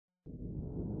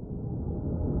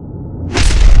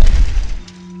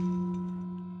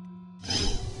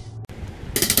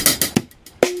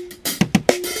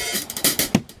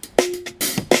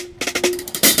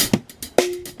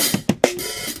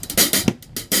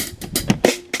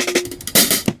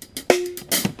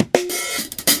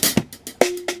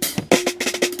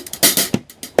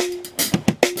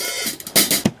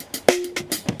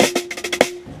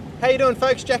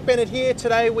folks, Jack Bennett here.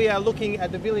 Today we are looking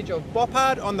at the village of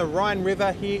Boppard on the Rhine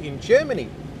River here in Germany.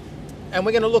 And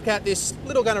we're going to look at this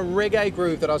little kind of reggae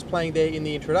groove that I was playing there in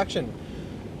the introduction.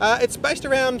 It's based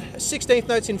around 16th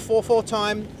notes in 4/4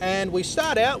 time, and we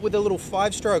start out with a little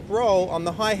 5-stroke roll on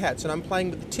the hi-hats, and I'm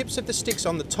playing with the tips of the sticks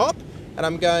on the top, and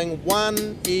I'm going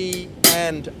 1, E,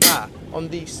 and A. On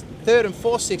the 3rd and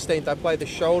 4th 16th, I play the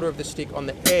shoulder of the stick on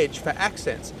the edge for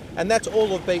accents, and that's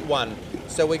all of beat 1.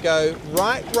 So we go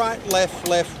right, right, left,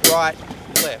 left, right,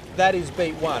 left. That is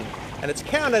beat 1, and it's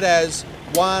counted as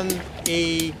 1,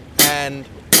 E, and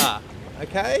A,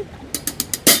 okay?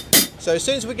 So as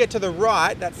soon as we get to the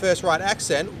right, that first right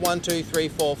accent, 1, 2, 3,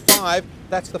 4, 5,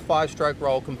 that's the 5-stroke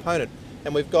roll component.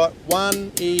 And we've got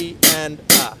 1, E, and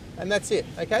A, and that's it,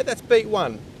 okay? That's beat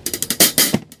 1.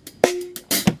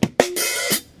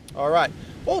 All right.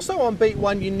 Also on beat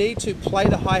 1, you need to play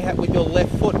the hi-hat with your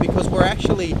left foot, because we're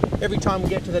actually, every time we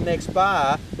get to the next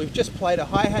bar, we've just played a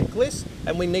hi-hat gliss,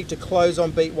 and we need to close on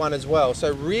beat 1 as well.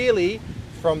 So really,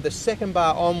 from the second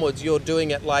bar onwards, you're doing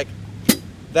it like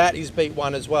that is beat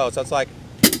 1 as well. So it's like,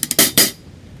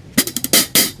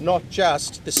 not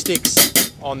just the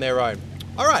sticks on their own.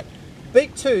 All right,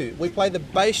 beat 2, we play the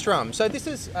bass drum. So this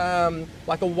is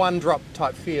like a 1-drop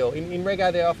type feel. In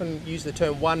reggae, they often use the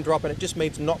term 1-drop, and it just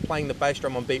means not playing the bass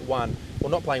drum on beat 1, or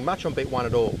not playing much on beat 1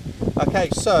 at all. Okay,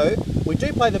 so we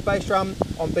do play the bass drum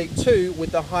on beat 2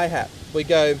 with the hi-hat. We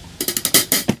go,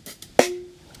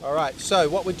 all right, so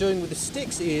what we're doing with the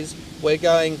sticks is we're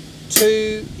going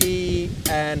 2, E,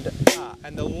 and A.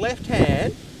 And the left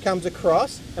hand comes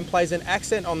across and plays an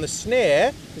accent on the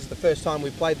snare. This is the first time we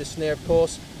played the snare, of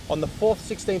course, on the 4th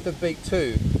 16th of beat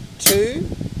 2. 2,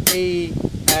 E,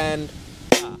 and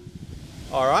A.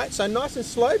 All right, so nice and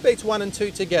slow, beats 1 and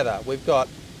 2 together. We've got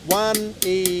 1,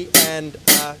 E, and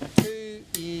A, 2,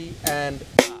 E, and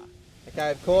A.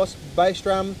 Okay, of course, bass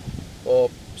drum or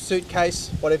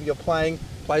suitcase, whatever you're playing,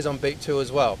 plays on beat 2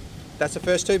 as well. That's the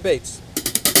first 2 beats.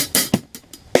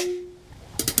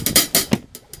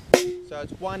 So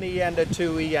it's 1 E and a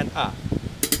 2 E and A.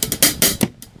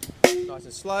 Nice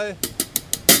and slow.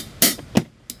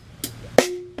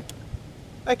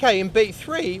 Okay, in beat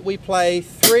 3, we play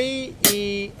 3,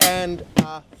 E, and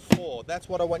A, 4. That's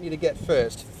what I want you to get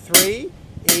first. 3,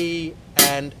 E,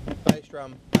 and bass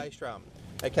drum, bass drum.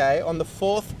 Okay, on the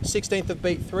 4th 16th of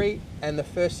beat 3 and the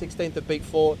 1st 16th of beat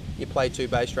 4, you play 2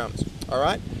 bass drums. All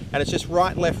right? And it's just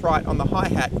right, left, right on the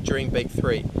hi-hat during beat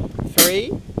 3.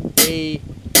 3, E,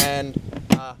 and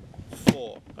A,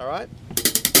 4. All right?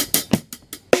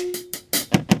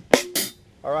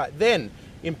 All right, then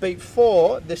in beat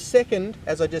 4, the second,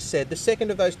 as I just said, the second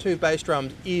of those 2 bass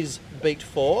drums is beat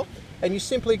 4, and you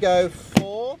simply go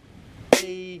 4,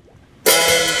 E,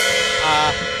 and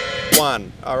A,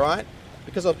 1. All right?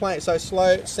 Because I was playing it so slow,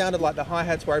 it sounded like the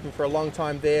hi-hats were open for a long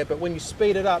time there, but when you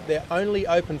speed it up, they're only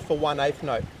open for 1/8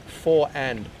 note, 4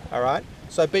 and. All right?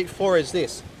 So beat 4 is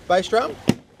this: bass drum,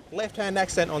 left hand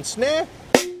accent on snare,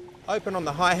 open on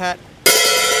the hi-hat,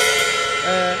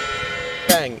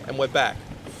 bang, and we're back.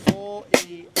 4,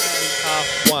 E,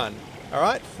 and A, 1. All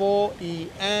right? 4, E,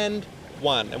 and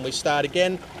 1. And we start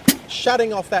again,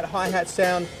 shutting off that hi-hat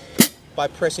sound by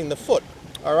pressing the foot.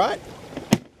 All right?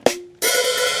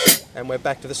 And we're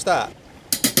back to the start.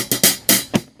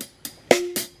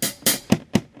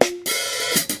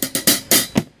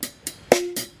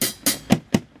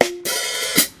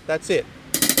 That's it.